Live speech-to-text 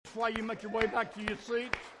while you make your way back to your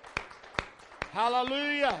seats.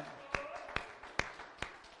 Hallelujah.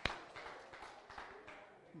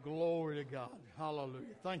 Glory to God.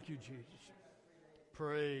 Hallelujah. Thank you, Jesus.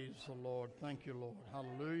 Praise the Lord. Thank you, Lord.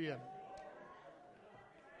 Hallelujah.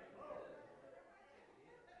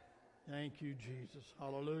 Thank you, Jesus.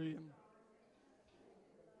 Hallelujah.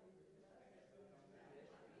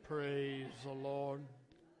 Praise the Lord.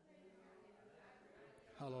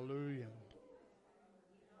 Hallelujah.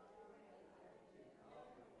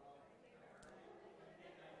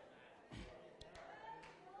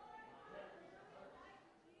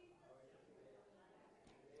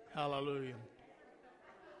 Hallelujah.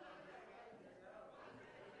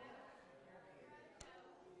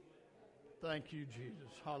 Thank you,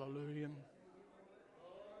 Jesus. Hallelujah.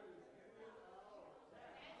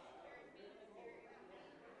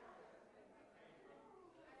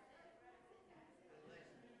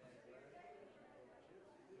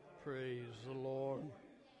 Praise the Lord.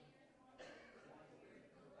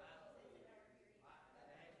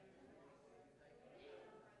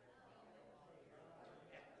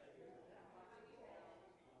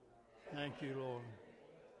 Thank you, Lord.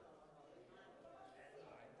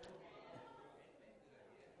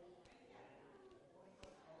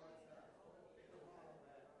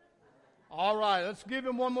 All right, let's give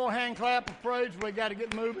him one more hand clap of praise. We got to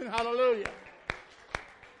get moving. Hallelujah.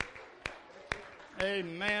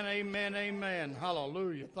 Amen, amen, amen.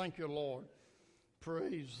 Hallelujah. Thank you, Lord.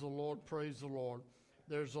 Praise the Lord, praise the Lord.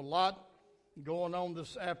 There's a lot going on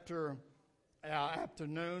this afternoon.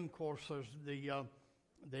 Of course, there's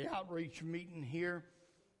the outreach meeting here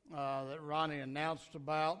that Ronnie announced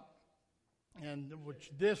about. And which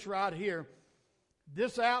this right here,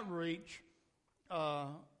 this outreach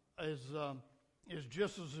is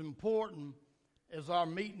just as important as our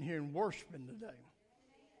meeting here in worshiping today.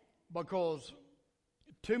 Because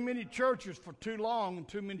too many churches for too long and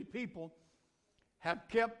too many people have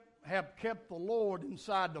kept the Lord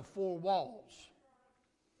inside the four walls.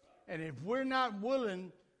 And if we're not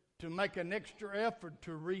willing to make an extra effort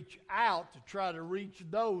to reach out, to try to reach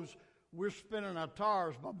those, we're spinning our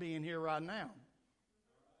tires by being here right now.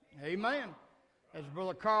 Amen. As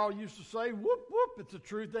Brother Carl used to say, whoop, whoop, it's the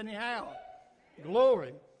truth anyhow.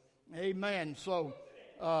 Glory. Amen. So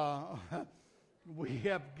we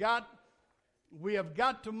have got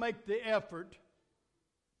to make the effort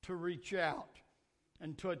to reach out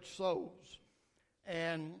and touch souls.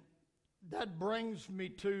 And that brings me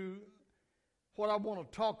to what I want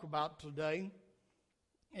to talk about today.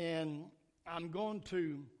 And I'm going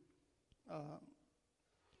to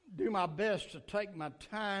do my best to take my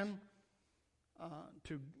time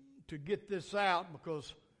to get this out,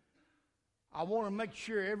 because I want to make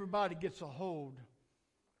sure everybody gets a hold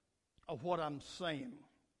of what I'm saying.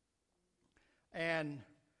 And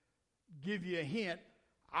give you a hint,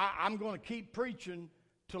 I'm going to keep preaching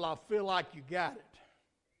till I feel like you got it.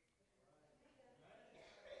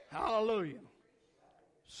 Hallelujah.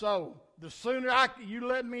 So, the sooner you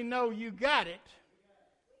let me know you got it.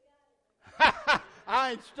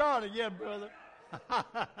 I ain't started yet, brother.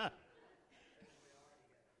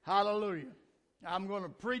 Hallelujah. I'm going to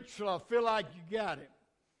preach till I feel like you got it.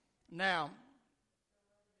 Now,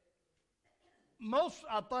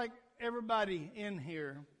 I think everybody in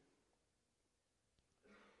here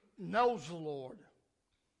knows the Lord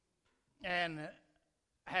and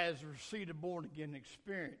has received a born-again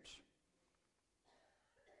experience.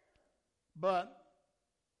 But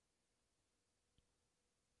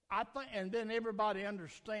I think, and then everybody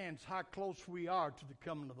understands how close we are to the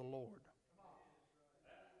coming of the Lord.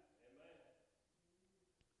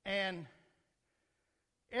 And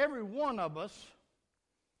every one of us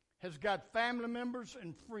has got family members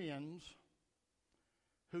and friends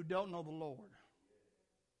who don't know the Lord.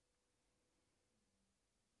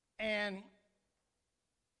 And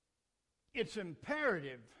it's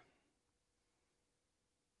imperative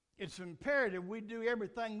we do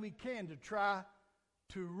everything we can to try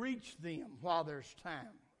to reach them while there's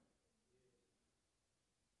time.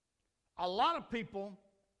 A lot of people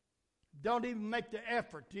don't even make the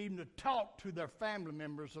effort to even to talk to their family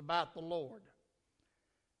members about the Lord.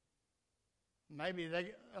 Maybe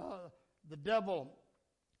the devil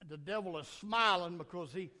is smiling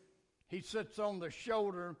because he sits on their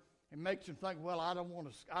shoulder and makes them think, well, I don't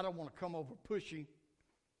want to come over pushy,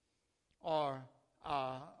 or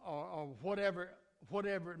whatever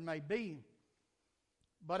it may be.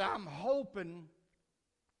 But I'm hoping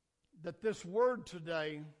that this word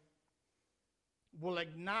today will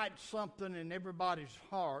ignite something in everybody's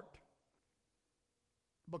heart.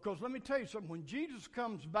 Because let me tell you something, when Jesus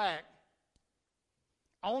comes back,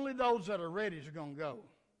 only those that are ready are going to go.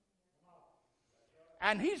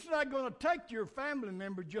 And He's not going to take your family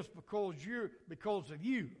member just because of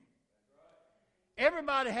you.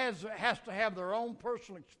 Everybody has to have their own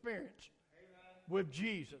personal experience with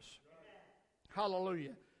Jesus.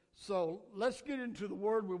 Hallelujah. So let's get into the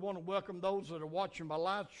Word. We want to welcome those that are watching my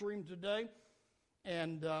live stream today.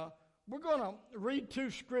 And we're going to read two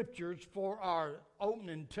scriptures for our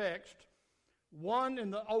opening text. One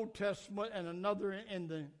in the Old Testament and another in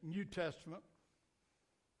the New Testament.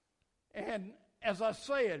 And as I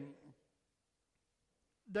said,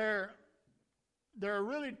 there are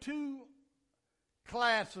really two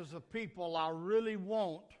classes of people I really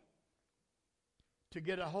want to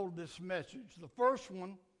get a hold of this message. The first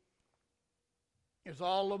one is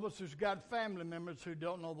all of us who's got family members who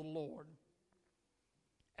don't know the Lord.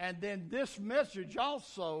 And then this message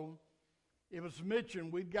also, it was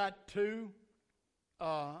mentioned, we've got two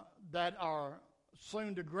that are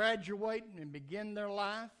soon to graduate and begin their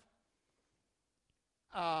life.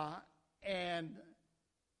 And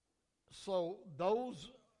so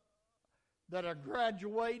those that are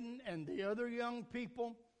graduating and the other young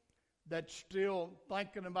people that's still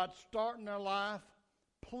thinking about starting their life,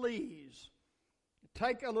 please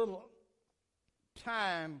take a little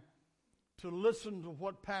time to listen to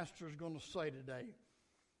what Pastor is going to say today.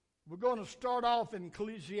 We're going to start off in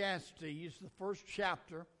Ecclesiastes, the first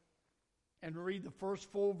chapter, and read the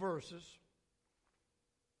first 4 verses.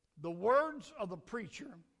 The words of the preacher,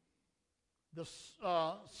 the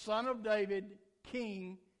son of David,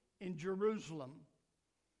 king in Jerusalem.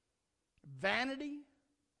 Vanity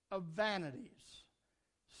of vanities,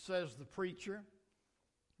 says the preacher.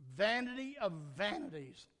 Vanity of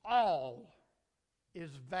vanities. All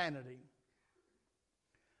is vanity.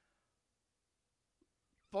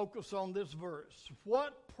 Focus on this verse.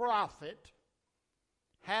 What profit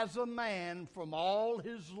has a man from all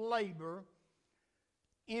his labor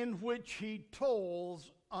in which he toils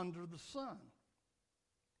under the sun?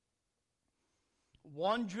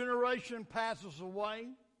 One generation passes away,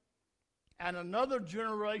 and another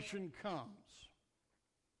generation comes,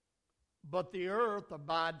 but the earth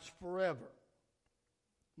abides forever.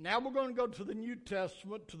 Now we're going to go to the New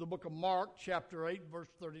Testament, to the book of Mark, chapter 8, verse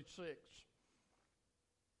 36.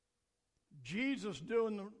 Jesus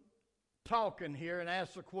doing the talking here and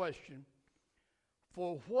asks the question,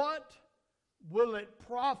 for what will it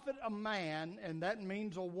profit a man, and that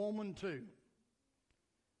means a woman too,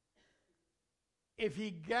 if he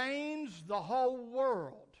gains the whole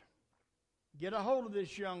world? Get a hold of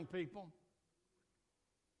this, young people.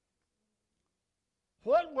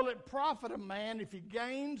 What will it profit a man if he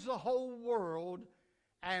gains the whole world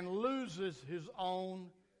and loses his own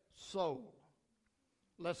soul?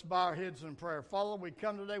 Let's bow our heads in prayer. Father, we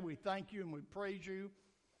come today, we thank you and we praise you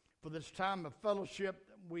for this time of fellowship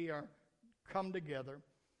that we are come together.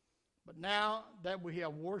 But now that we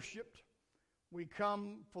have worshiped, we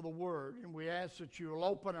come for the word, and we ask that you will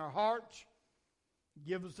open our hearts,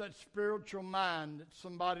 give us that spiritual mind that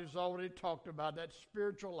somebody's already talked about, that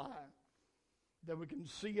spiritual eye, that we can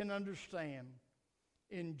see and understand.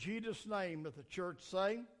 In Jesus' name, let the church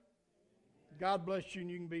say, God bless you,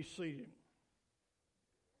 and you can be seated.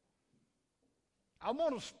 I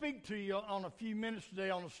want to speak to you on a few minutes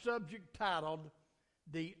today on a subject titled,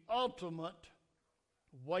 The Ultimate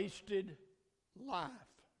Wasted Life.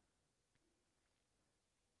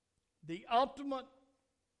 The ultimate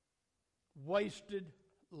wasted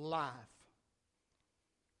life.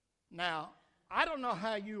 Now, I don't know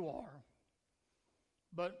how you are,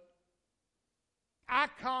 but I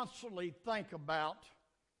constantly think about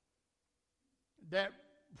that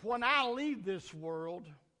when I leave this world,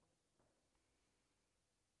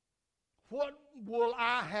 what will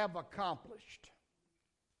I have accomplished?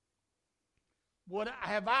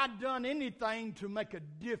 Have I done anything to make a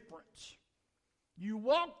difference? You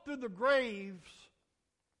walk through the graves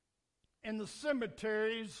in the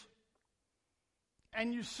cemeteries,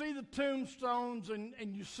 and you see the tombstones,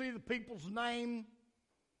 and you see the people's name,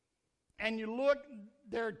 and you look,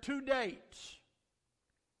 there are 2 dates.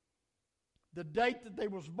 The date that they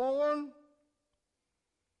was born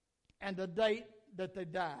and the date that they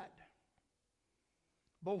died.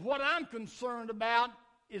 But what I'm concerned about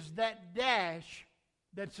is that dash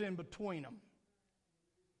that's in between them.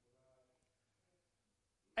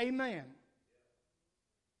 Amen.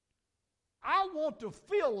 I want to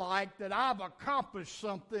feel like that I've accomplished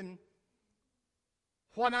something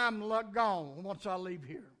when I'm gone, once I leave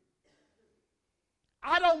here.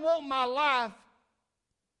 I don't want my life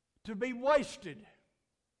to be wasted.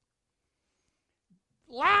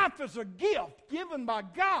 Life is a gift given by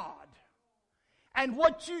God. And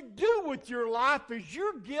what you do with your life is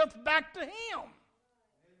your gift back to Him.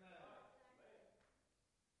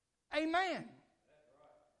 Amen.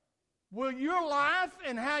 Will your life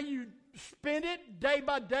and how you spend it day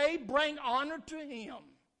by day bring honor to Him?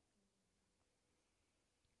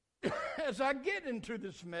 As I get into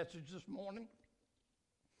this message this morning,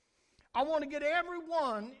 I want to get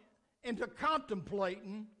everyone into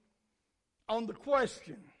contemplating on the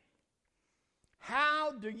question,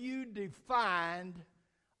 how do you define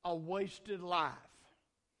a wasted life?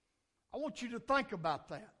 I want you to think about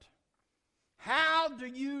that. How do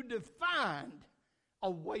you define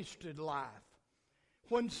a wasted life?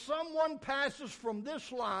 When someone passes from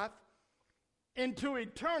this life into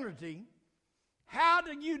eternity, how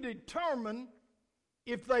do you determine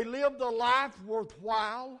if they lived a life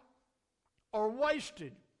worthwhile or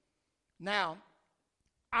wasted? Now,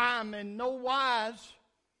 I'm in no wise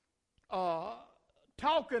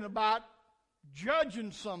talking about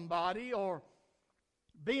judging somebody or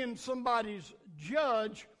being somebody's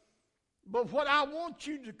judge, but what I want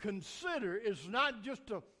you to consider is not just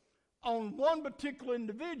on one particular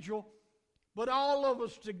individual, but all of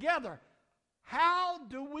us together. How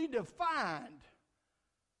do we define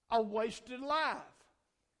a wasted life?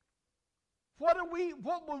 What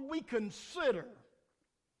would we consider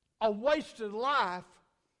a wasted life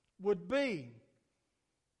would be?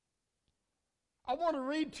 I want to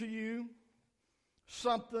read to you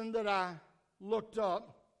something that I looked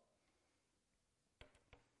up.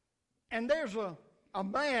 And there's a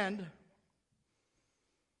man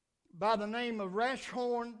by the name of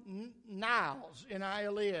Rashorn Niles,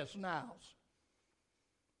 N-I-L-E-S, Niles.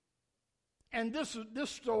 And this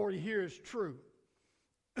story here is true.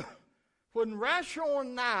 When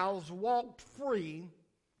Rashorn Niles walked free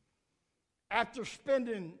after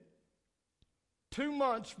spending 2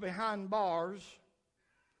 months behind bars,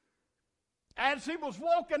 as he was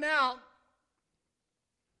walking out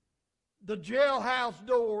the jailhouse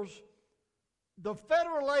doors, the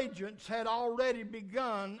federal agents had already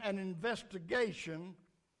begun an investigation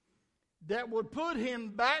that would put him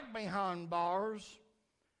back behind bars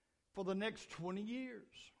for the next 20 years.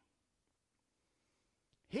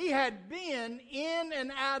 He had been in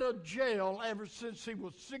and out of jail ever since he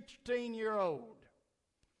was 16 years old.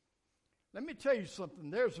 Let me tell you something.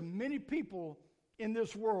 There's many people in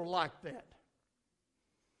this world like that.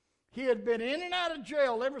 He had been in and out of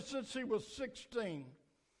jail ever since he was 16.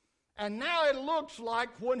 And now it looks like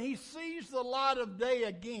when he sees the light of day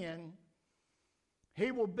again,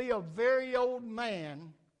 he will be a very old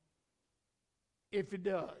man if he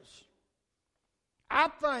does. I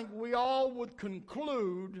think we all would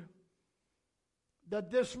conclude that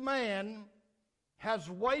this man has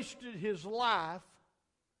wasted his life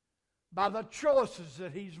by the choices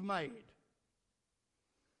that he's made.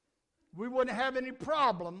 We wouldn't have any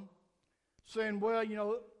problem saying, well, you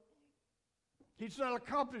know, he's not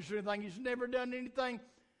accomplished anything. He's never done anything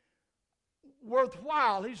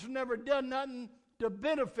worthwhile. He's never done nothing to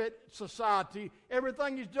benefit society.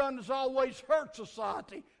 Everything he's done has always hurt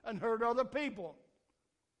society and hurt other people.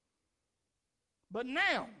 But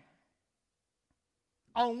now,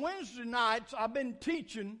 on Wednesday nights, I've been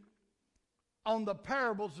teaching on the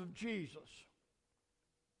parables of Jesus.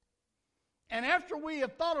 And after we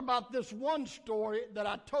have thought about this one story that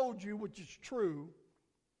I told you, which is true,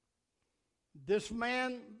 this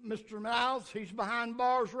man, Mr. Niles, he's behind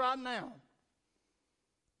bars right now.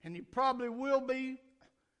 And he probably will be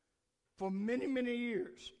for many, many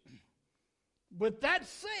years. With that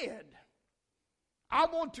said, I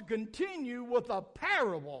want to continue with a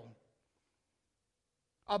parable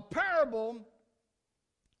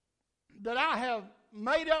that I have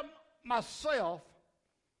made up myself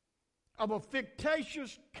of a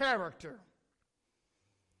fictitious character.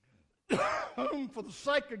 For the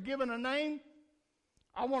sake of giving a name,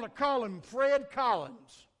 I want to call him Fred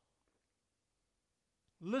Collins.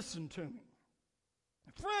 Listen to me.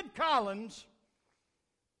 Fred Collins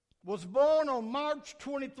was born on March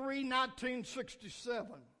 23, 1967.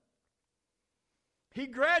 He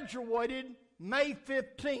graduated May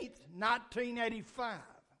 15, 1985.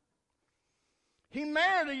 He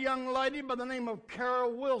married a young lady by the name of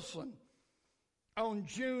Carol Wilson on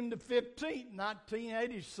June the 15th,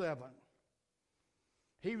 1987.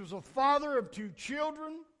 He was a father of 2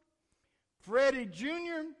 children, Freddie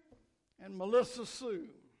Jr. and Melissa Sue.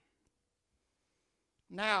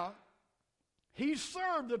 Now, he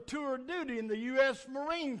served a tour of duty in the U.S.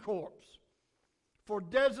 Marine Corps for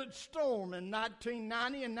Desert Storm in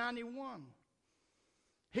 1990 and 91.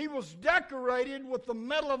 He was decorated with the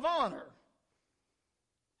Medal of Honor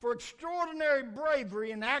for extraordinary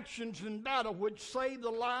bravery and actions in battle which saved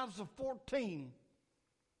the lives of 14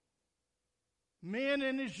 men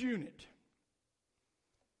in his unit.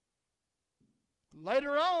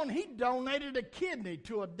 Later on, he donated a kidney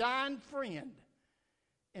to a dying friend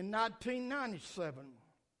in 1997.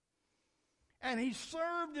 And he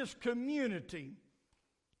served his community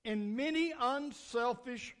in many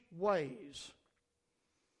unselfish ways.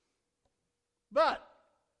 But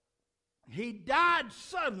he died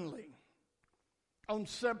suddenly on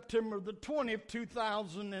September the 20th,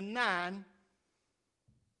 2009,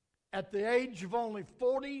 at the age of only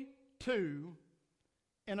 42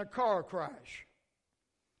 in a car crash.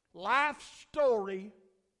 Life story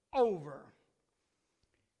over.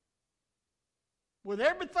 With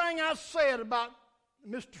everything I said about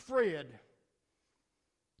Mr. Fred,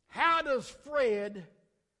 how does Fred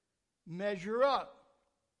measure up?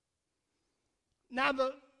 Now,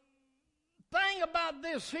 the thing about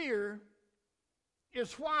this here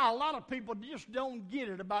is why a lot of people just don't get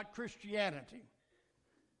it about Christianity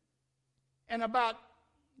and about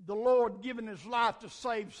the Lord giving his life to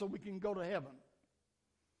save so we can go to heaven.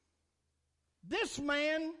 This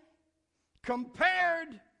man,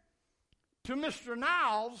 compared to Mr.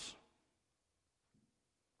 Niles,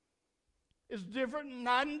 is different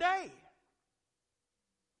night and day.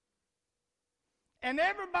 And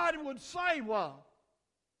everybody would say, well,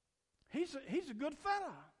 he's a good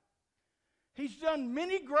fella. He's done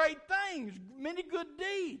many great things, many good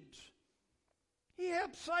deeds. He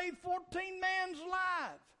helped save 14 men's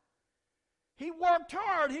lives. He worked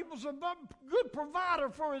hard. He was a good provider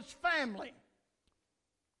for his family.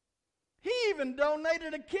 He even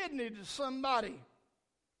donated a kidney to somebody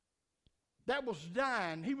that was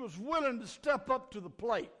dying. He was willing to step up to the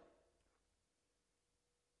plate.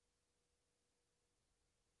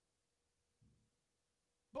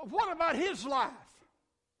 But what about his life?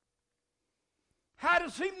 How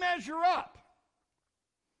does he measure up?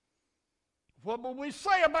 What will we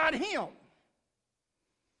say about him?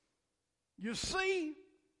 You see,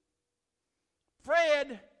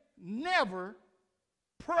 Fred never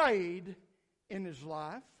prayed in his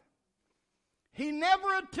life. He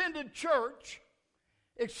never attended church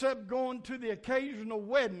except going to the occasional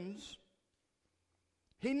weddings.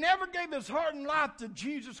 He never gave his heart and life to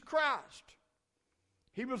Jesus Christ.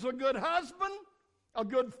 He was a good husband, a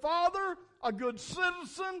good father, a good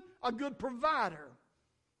citizen, a good provider.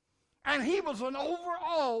 And he was an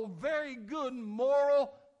overall very good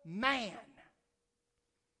moral man.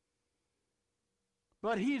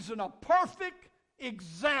 But he's a perfect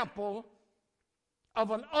example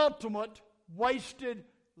of an ultimate wasted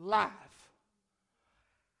life.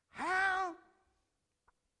 How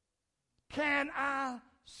can I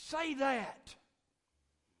say that?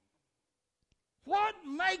 What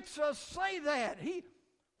makes us say that?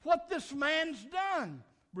 What this man's done.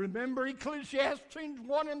 Remember Ecclesiastes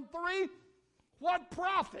 1 and 3? What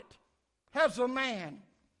profit has a man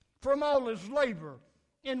from all his labor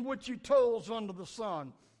in which he toils under the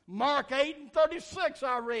sun? Mark 8 and 36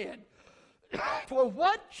 I read. For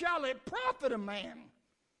what shall it profit a man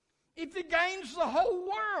if he gains the whole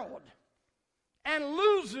world and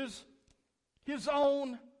loses his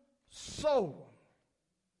own soul?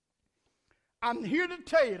 I'm here to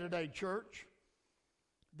tell you today, church,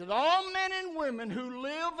 that all men and women who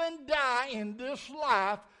live and die in this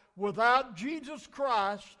life without Jesus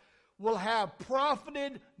Christ will have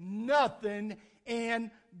profited nothing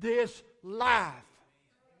in this life.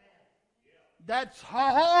 That's a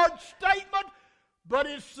hard statement, but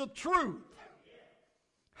it's the truth.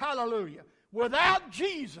 Hallelujah. Without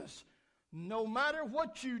Jesus, no matter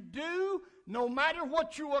what you do, no matter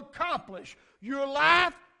what you accomplish, your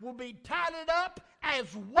life will be tallied up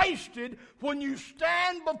as wasted when you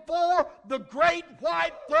stand before the great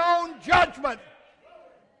white throne judgment.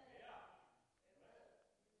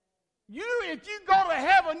 If you go to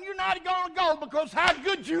heaven, you're not going to go because how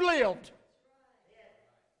good you lived.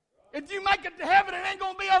 If you make it to heaven, it ain't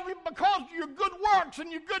going to be over because of your good works and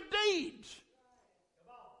your good deeds.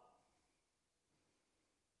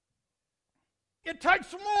 It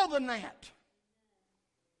takes more than that.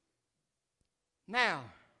 Now,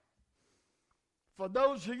 for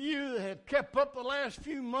those of you that have kept up the last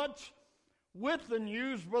few months with the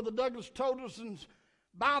news, Brother Douglas told us in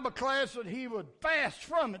Bible class that he would fast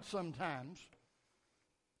from it sometimes.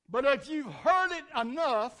 But if you've heard it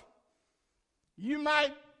enough, you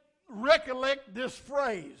might recollect this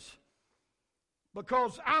phrase,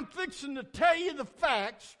 because I'm fixing to tell you the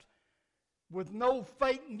facts with no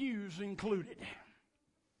fake news included.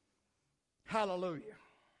 Hallelujah.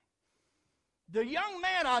 The young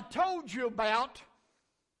man I told you about,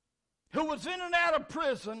 who was in and out of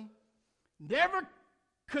prison, never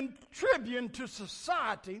contributing to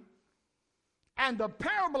society, and the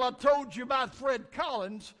parable I told you about Fred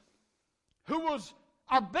Collins, who was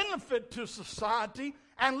are benefit to society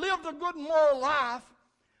and lived a good moral life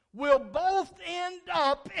will both end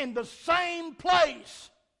up in the same place.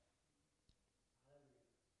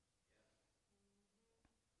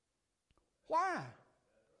 Why?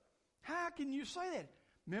 How can you say that?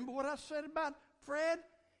 Remember what I said about Fred?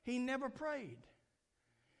 He never prayed.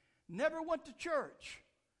 Never went to church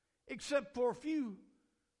except for a few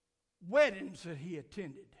weddings that he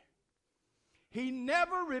attended. He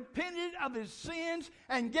never repented of his sins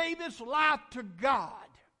and gave his life to God.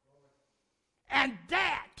 And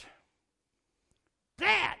that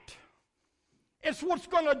is what's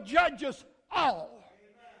going to judge us all.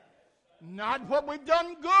 Not what we've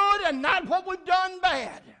done good and not what we've done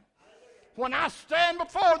bad. When I stand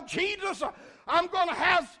before Jesus,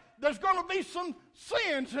 there's going to be some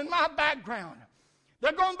sins in my background.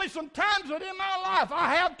 There are going to be some times that in my life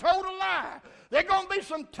I have told a lie. There are going to be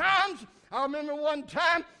some times, I remember one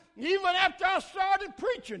time, even after I started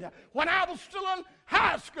preaching, when I was still in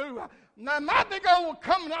high school. Now my big old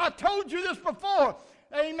coming, I told you this before.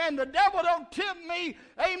 Amen. The devil don't tempt me.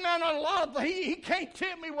 Amen. A lot of he can't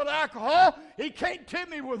tempt me with alcohol. He can't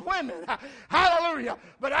tempt me with women. Hallelujah.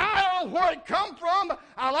 But I don't know where it come from.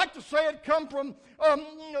 I like to say it come from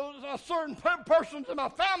certain persons in my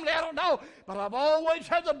family. I don't know. But I've always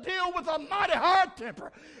had to deal with a mighty hard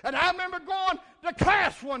temper. And I remember going to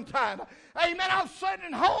class one time. Amen. I was sitting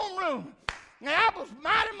in homeroom. And I was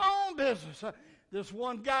minding my own business. This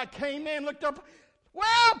one guy came in, looked up.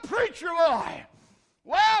 Well, preacher boy.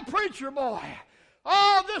 Well, preacher boy,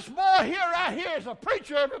 oh, this boy here, right here is a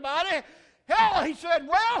preacher, everybody. Hell, he said,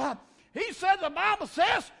 the Bible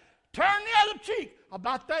says, turn the other cheek.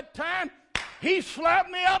 About that time, he slapped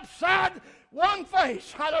me upside one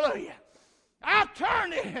face. Hallelujah. I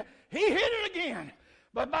turned it. He hit it again.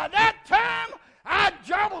 But by that time, I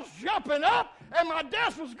was jumping up, and my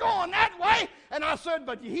desk was going that way. And I said,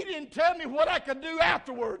 but he didn't tell me what I could do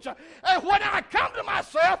afterwards. And when I come to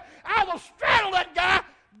myself, I will straddle that guy,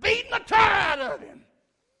 beating the tar out of him.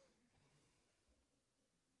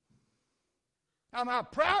 Am I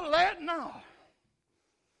proud of that? No.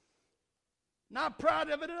 Not proud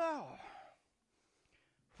of it at all.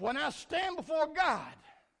 When I stand before God,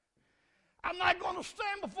 I'm not going to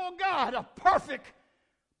stand before God a perfect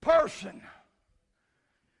person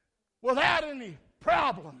without any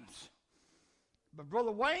problems. But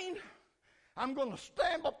Brother Wayne, I'm going to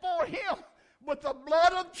stand before him with the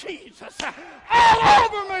blood of Jesus all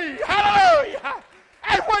over me. Hallelujah.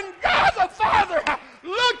 And when God the Father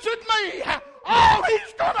looks at me, all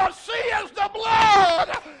he's going to see is the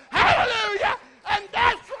blood. Hallelujah. And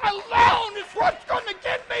that alone is what's going to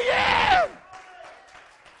get me in.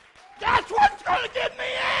 That's what's going to get me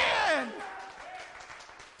in.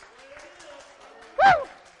 Woo!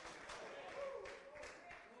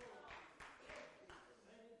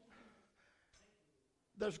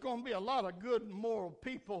 There's going to be a lot of good moral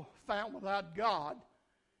people found without God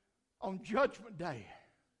on Judgment Day.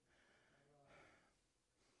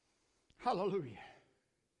 Hallelujah.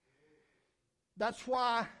 That's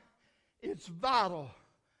why it's vital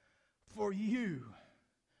for you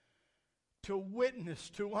to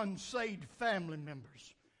witness to unsaved family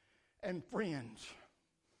members and friends.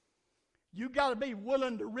 You got to be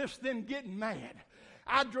willing to risk them getting mad.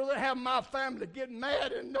 I'd rather have my family get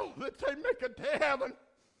mad and know that they make it to heaven.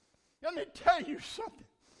 Let me tell you something.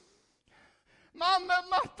 My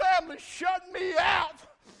family shut me out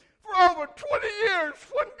for over 20 years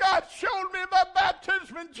when God showed me my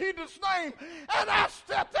baptism in Jesus' name, and I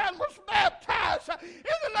stepped out and was baptized in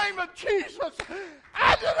the name of Jesus.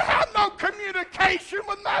 I didn't have no communication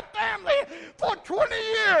with my family for 20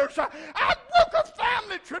 years. I broke a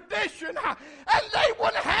family tradition, and they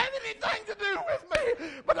wouldn't have anything to do with me.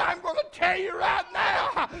 But I'm going to tell you right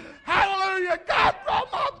now, hallelujah, God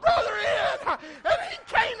brought my brother in, and he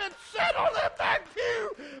came and sat on that back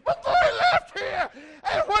pew before he left here.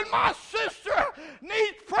 And when my sister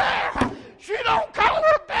needs prayer, she don't call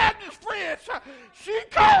her Baptist friends. She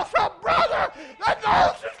calls her brother that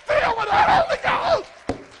knows is filled with the Holy Ghost.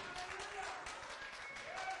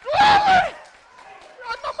 Glory!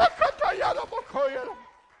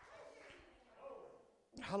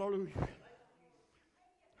 Hallelujah.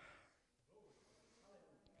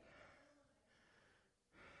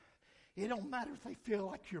 It don't matter if they feel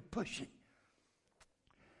like you're pushing.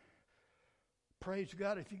 Praise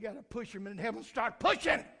God, if you got to push them in heaven, start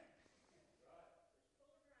pushing.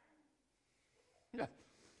 Yeah.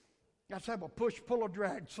 Let's have a push, pull, or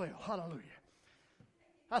drag sale. Hallelujah.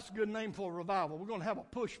 That's a good name for a revival. We're going to have a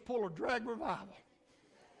push, pull, or drag revival.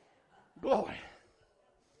 Glory.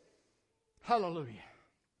 Hallelujah.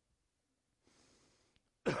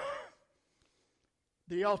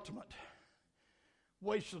 the ultimate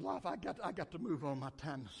waste of life. I got to move on. My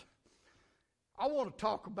time is. I want to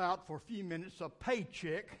talk about for a few minutes a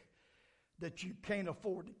paycheck that you can't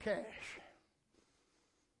afford to cash.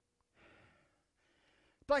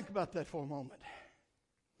 Think about that for a moment.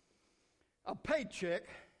 A paycheck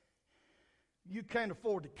you can't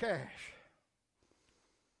afford to cash.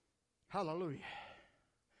 Hallelujah.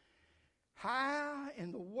 How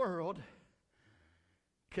in the world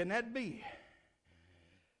can that be?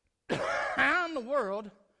 How in the world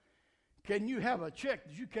can you have a check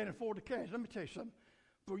that you can't afford to cash? Let me tell you something.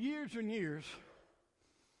 For years and years,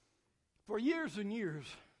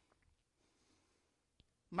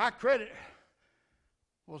 my credit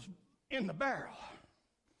was in the barrel.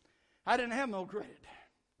 I didn't have no credit.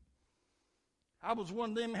 I was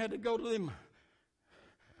one of them had to go to them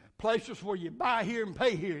places where you buy here and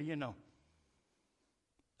pay here, you know.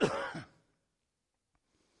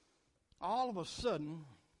 All of a sudden,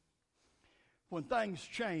 when things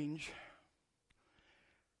change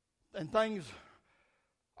and things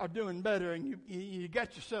are doing better and you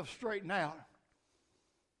got yourself straightened out,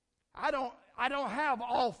 I don't have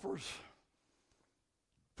offers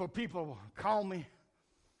for people to call me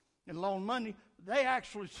and loan money. They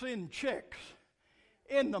actually send checks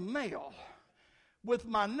in the mail with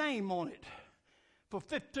my name on it for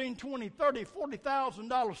 $15,000, $20,000, $30,000,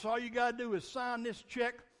 $40,000. So all you got to do is sign this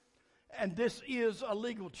check, and this is a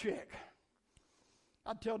legal check.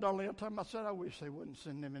 I tell Darlene all the time, I said, I wish they wouldn't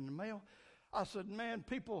send them in the mail. I said, man,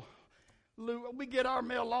 people, we get our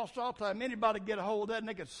mail lost all the time. Anybody get a hold of that and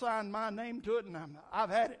they could sign my name to it, and I've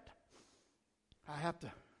had it. I have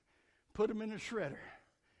to put them in the shredder,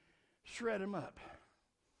 shred them up.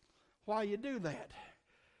 Why you do that?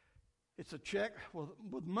 It's a check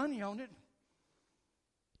with money on it,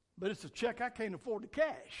 but it's a check I can't afford to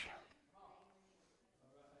cash.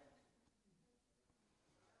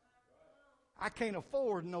 I can't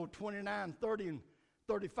afford no 29, 30, and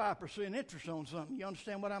 35% interest on something. You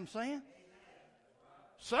understand what I'm saying?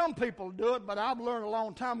 Some people do it, but I've learned a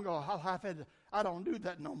long time ago, I don't do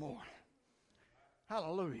that no more.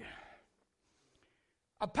 Hallelujah.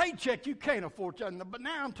 A paycheck you can't afford to, but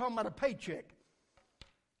now I'm talking about a paycheck.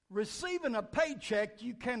 Receiving a paycheck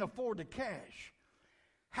you can't afford to cash.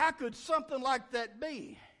 How could something like that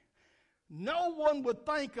be? No one would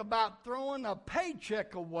think about throwing a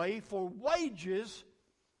paycheck away for wages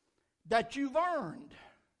that you've earned,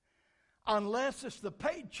 unless it's the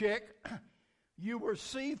paycheck you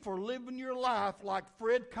receive for living your life like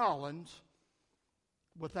Fred Collins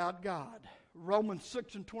without God. Romans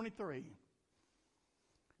 6:23.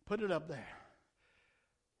 Put it up there.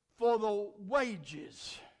 For the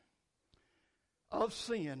wages of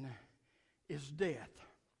sin is death,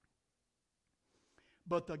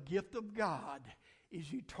 but the gift of God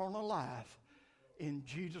is eternal life in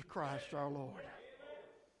Jesus Christ our Lord.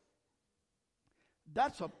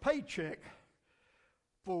 That's a paycheck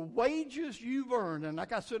for wages you've earned. And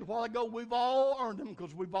like I said a while ago, we've all earned them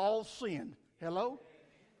because we've all sinned. Hello?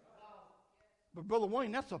 But Brother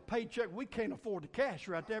Wayne, that's a paycheck we can't afford to cash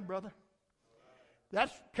right there, brother.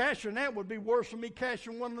 That's cashing that would be worse than me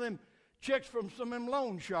cashing one of them checks from some of them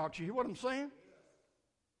loan sharks. You hear what I'm saying?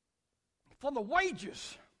 For the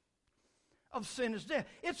wages of sin is death.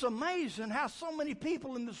 It's amazing how so many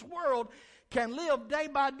people in this world can live day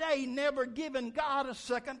by day never giving God a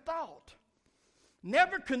second thought,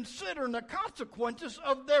 never considering the consequences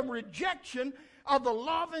of their rejection of the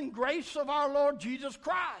love and grace of our Lord Jesus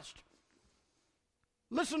Christ.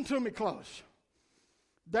 Listen to me close.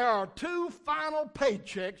 There are two final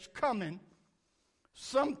paychecks coming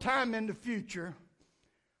sometime in the future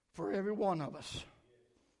for every one of us.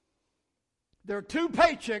 There are two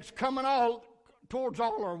paychecks coming towards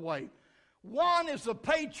all our way. One is the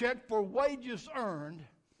paycheck for wages earned,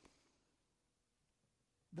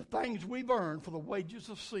 the things we've earned for the wages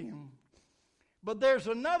of sin. But there's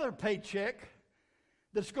another paycheck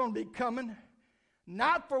that's going to be coming,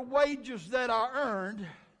 not for wages that are earned,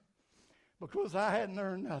 because I hadn't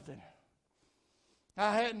earned nothing.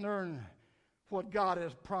 I hadn't earned what God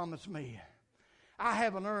has promised me. I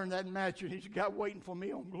haven't earned that mansion He's got waiting for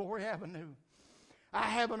me on Glory Avenue. I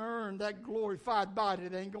haven't earned that glorified body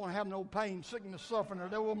that ain't going to have no pain, sickness, suffering, or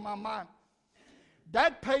devil in my mind.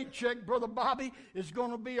 That paycheck, Brother Bobby, is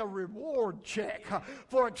going to be a reward check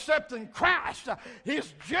for accepting Christ,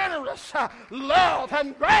 His generous love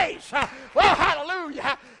and grace. Well,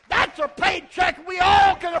 hallelujah. That's a paycheck we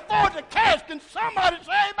all can afford to cash. Can somebody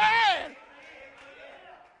say amen?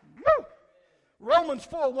 Woo. Romans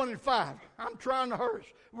 4:1-5. I'm trying to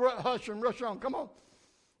hush and rush on. Come on.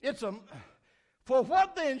 For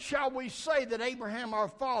what then shall we say that Abraham our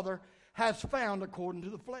father has found according to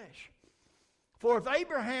the flesh. For if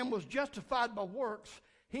Abraham was justified by works,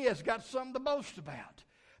 he has got something to boast about,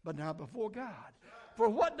 but not before God. For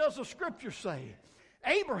what does the Scripture say?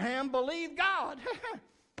 Abraham believed God.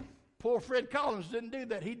 Poor Fred Collins didn't do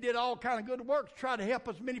that. He did all kind of good works, try to help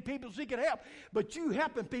as many people as he could help. But you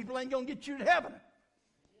helping people ain't going to get you to heaven.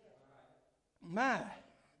 My.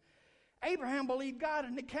 Abraham believed God,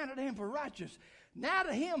 and it counted him for righteous. Now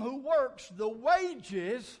to him who works, the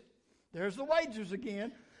wages, there's the wages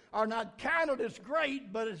again, are not counted as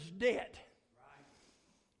great, but as debt.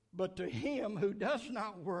 But to him who does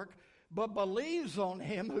not work, but believes on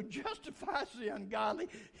him who justifies the ungodly,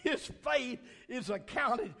 his faith is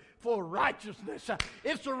accounted for righteousness.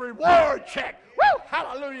 It's a reward check. Woo,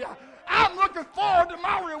 hallelujah. I'm looking forward to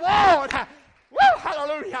my reward. Woo,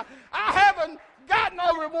 hallelujah. I haven't got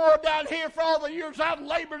no reward down here for all the years I've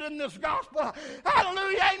labored in this gospel.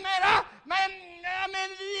 Hallelujah, amen.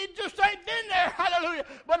 It just ain't been there. Hallelujah.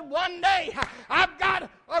 But one day, I've got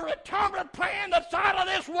a retirement plan that's out of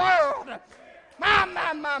this world.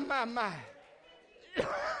 My.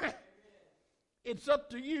 It's up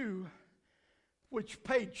to you which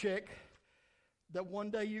paycheck that one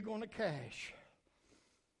day you're going to cash.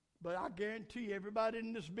 But I guarantee you, everybody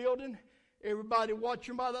in this building, everybody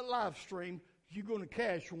watching by that live stream, you're going to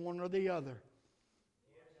cash one or the other.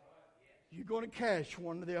 You're going to cash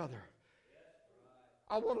one or the other.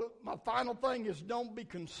 My final thing is don't be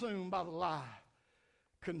consumed by the lie.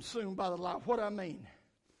 Consumed by the lie. What I mean?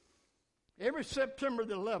 Every September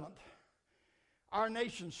the 11th, our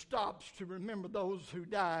nation stops to remember those who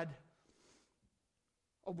died,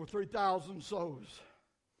 over 3,000 souls.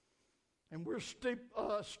 And we're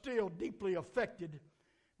still deeply affected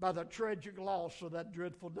by the tragic loss of that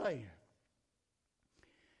dreadful day.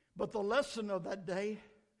 But the lesson of that day,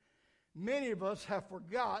 many of us have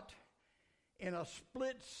forgot in a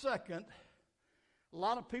split second. A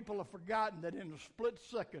lot of people have forgotten that in a split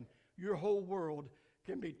second, your whole world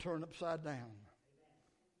can be turned upside down.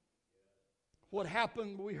 What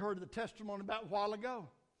happened, we heard the testimony about a while ago.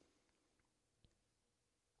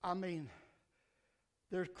 I mean,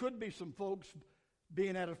 there could be some folks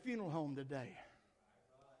being at a funeral home today.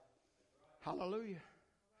 Hallelujah.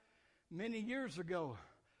 Many years ago,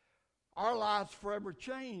 our lives forever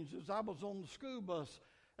changed as I was on the school bus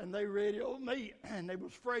and they radioed me and they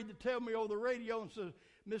was afraid to tell me over the radio and said,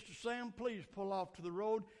 Mr. Sam, please pull off to the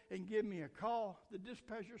road and give me a call. The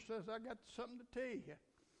dispatcher says, I got something to tell you.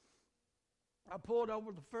 I pulled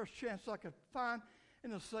over the first chance I could find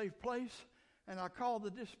in a safe place, and I called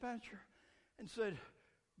the dispatcher and said,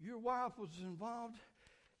 your wife was involved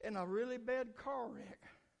in a really bad car wreck.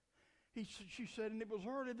 She said, and it was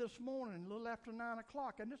early this morning, a little after 9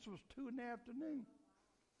 o'clock, and this was 2 in the afternoon.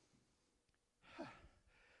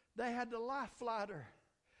 They had to life flight her.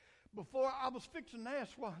 Before I was fixing to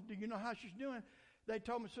ask, well, do you know how she's doing? They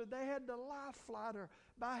told me, so they had to life flight her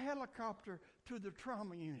by helicopter to the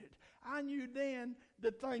trauma unit. I knew then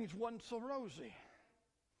that things wasn't so rosy.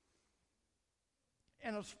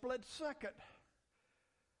 In a split second,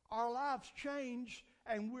 our lives changed,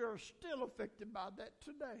 and we are still affected by that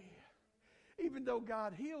today. Even though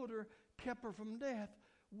God healed her, kept her from death,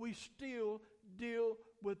 we still deal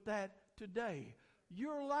with that today.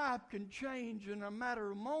 Your life can change in a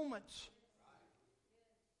matter of moments.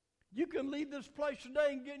 You can leave this place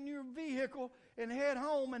today and get in your vehicle and head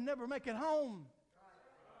home and never make it home.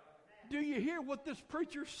 Do you hear what this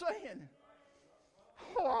preacher's saying?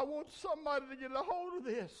 Oh, I want somebody to get a hold of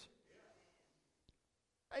this.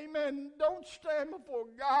 Amen. Don't stand before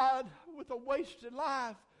God with a wasted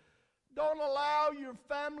life. Don't allow your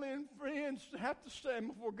family and friends to have to stand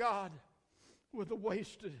before God with a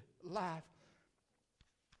wasted life.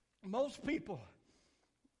 Most people,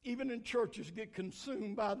 even in churches, get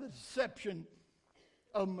consumed by the deception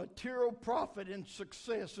of material profit and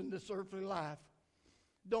success in this earthly life.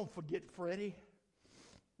 Don't forget Freddie.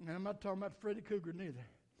 And I'm not talking about Freddie Cougar neither.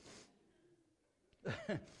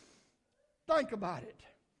 Think about it.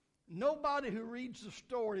 Nobody who reads the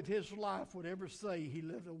story of his life would ever say he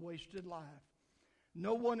lived a wasted life.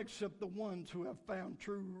 No one except the ones who have found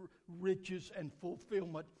true riches and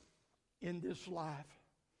fulfillment in this life.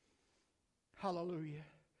 Hallelujah.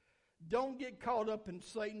 Don't get caught up in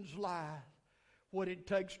Satan's lie, what it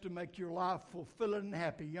takes to make your life fulfilling and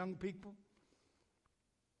happy. Young people,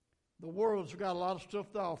 the world's got a lot of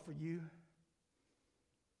stuff to offer you.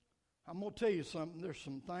 I'm going to tell you something. There's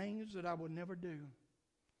some things that I would never do.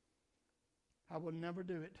 I would never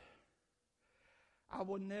do it. I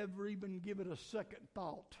would never even give it a second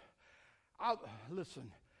thought.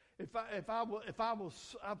 Listen, if I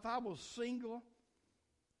was single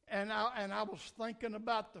And I was thinking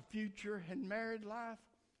about the future and married life.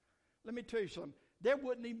 Let me tell you something. There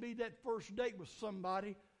wouldn't even be that first date with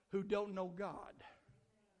somebody who don't know God.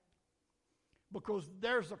 Because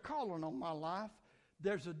there's a calling on my life.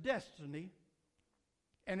 There's a destiny.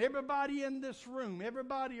 And everybody in this room,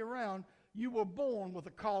 everybody around, you were born with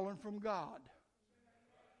a calling from God.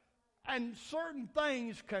 And certain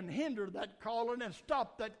things can hinder that calling and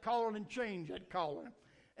stop that calling and change that calling.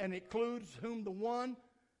 And it includes whom the one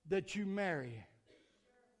that you marry,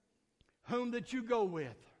 whom that you go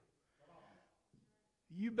with.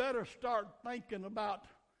 You better start thinking about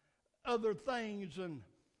other things and,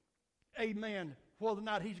 amen, whether or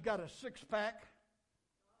not he's got a six-pack.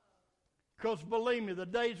 Because believe me, the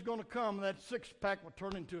day's going to come that six-pack will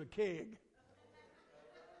turn into a keg.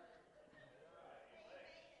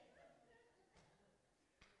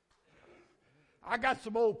 I got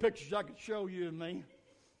some old pictures I could show you of me.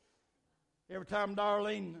 Every time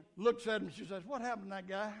Darlene looks at him, she says, "What happened to that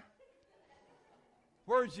guy?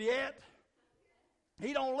 Where's he at?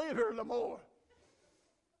 He don't live here no more."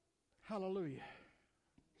 Hallelujah.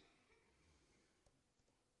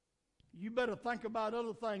 You better think about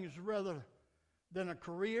other things rather than a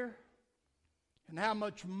career and how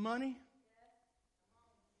much money,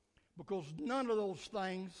 because none of those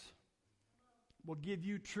things will give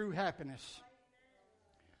you true happiness.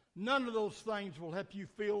 None of those things will help you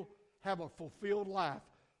have a fulfilled life.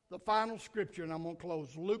 The final scripture, and I'm going to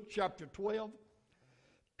close, Luke chapter 12,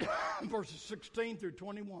 verses 16 through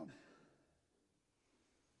 21.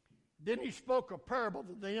 Then he spoke a parable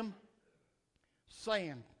to them,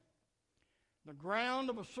 saying, "The ground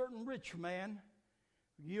of a certain rich man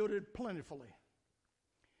yielded plentifully.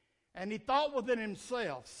 And he thought within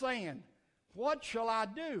himself, saying, What shall I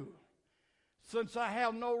do, since I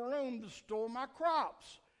have no room to store my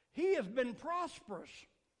crops? He has been prosperous.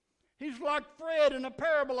 He's like Fred in the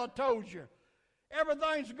parable I told you.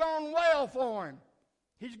 Everything's gone well for him.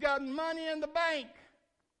 He's got money in the bank.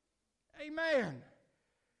 Amen.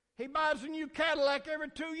 He buys a new Cadillac every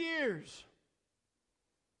 2 years.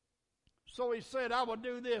 So he said, I will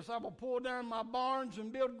do this. I will pull down my barns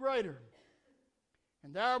and build greater.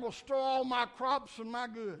 And there I will store all my crops and my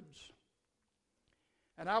goods.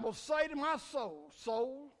 And I will say to my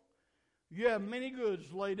soul, you have many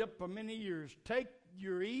goods laid up for many years. Take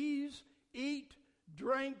your ease, eat,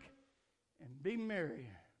 drink, and be merry."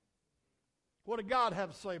 What did God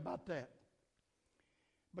have to say about that?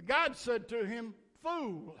 But God said to him,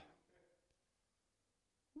 "Fool."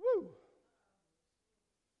 Woo.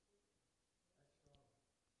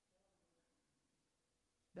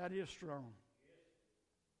 That is strong.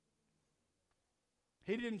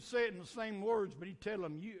 He didn't say it in the same words, but he tell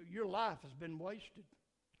him, your life has been wasted.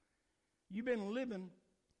 You've been living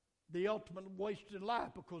the ultimate wasted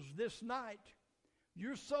life, because this night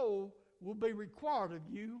your soul will be required of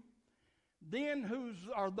you. Then whose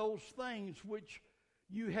are those things which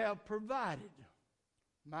you have provided?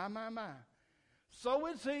 My. So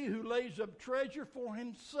is he who lays up treasure for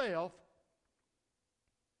himself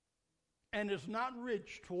and is not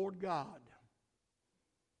rich toward God.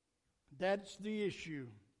 That's the issue.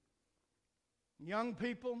 Young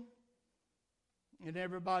people and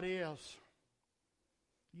everybody else,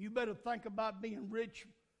 you better think about being rich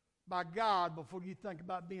by God before you think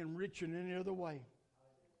about being rich in any other way.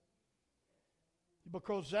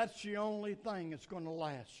 Because that's the only thing that's going to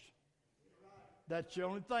last. That's the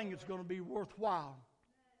only thing that's going to be worthwhile.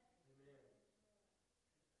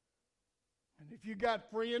 And if you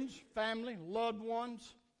got friends, family, loved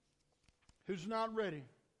ones who's not ready,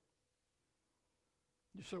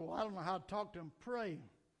 you say, well, I don't know how to talk to them. Pray.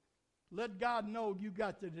 Let God know you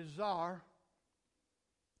got the desire,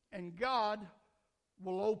 and God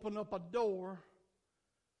will open up a door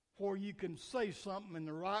where you can say something in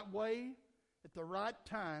the right way at the right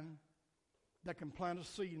time that can plant a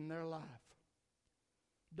seed in their life.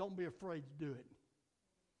 Don't be afraid to do it.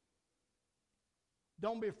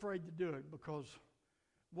 Don't be afraid to do it, because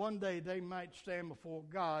one day they might stand before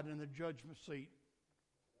God in the judgment seat,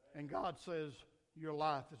 and God says, your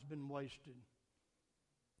life has been wasted.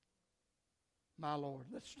 My Lord,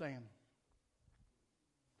 let's stand.